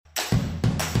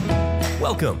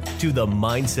Welcome to the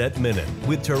Mindset Minute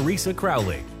with Teresa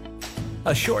Crowley.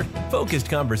 A short, focused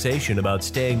conversation about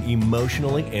staying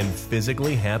emotionally and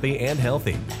physically happy and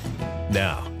healthy.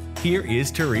 Now, here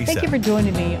is Teresa. Thank you for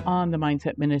joining me on the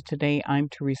Mindset Minute today. I'm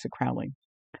Teresa Crowley.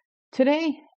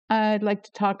 Today, I'd like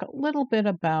to talk a little bit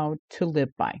about to live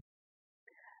by.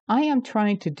 I am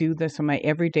trying to do this in my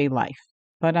everyday life,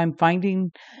 but I'm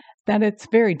finding that it's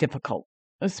very difficult,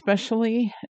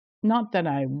 especially not that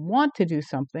I want to do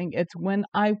something, it's when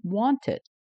I want it.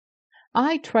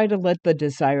 I try to let the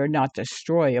desire not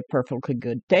destroy a perfectly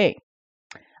good day.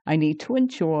 I need to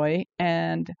enjoy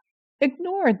and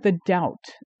ignore the doubt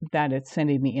that it's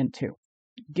sending me into.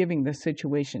 Giving the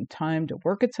situation time to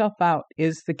work itself out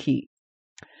is the key.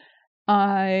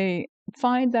 I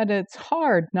find that it's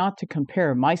hard not to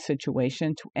compare my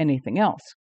situation to anything else.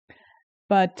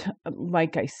 But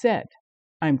like I said,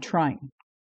 I'm trying.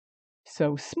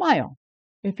 So smile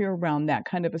if you're around that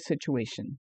kind of a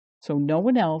situation, so no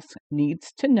one else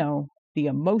needs to know the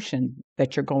emotion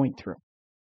that you're going through.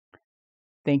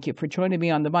 Thank you for joining me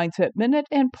on the Mindset Minute,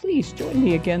 and please join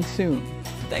me again soon.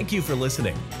 Thank you for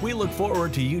listening. We look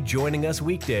forward to you joining us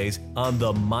weekdays on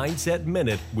the Mindset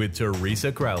Minute with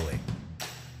Teresa Crowley.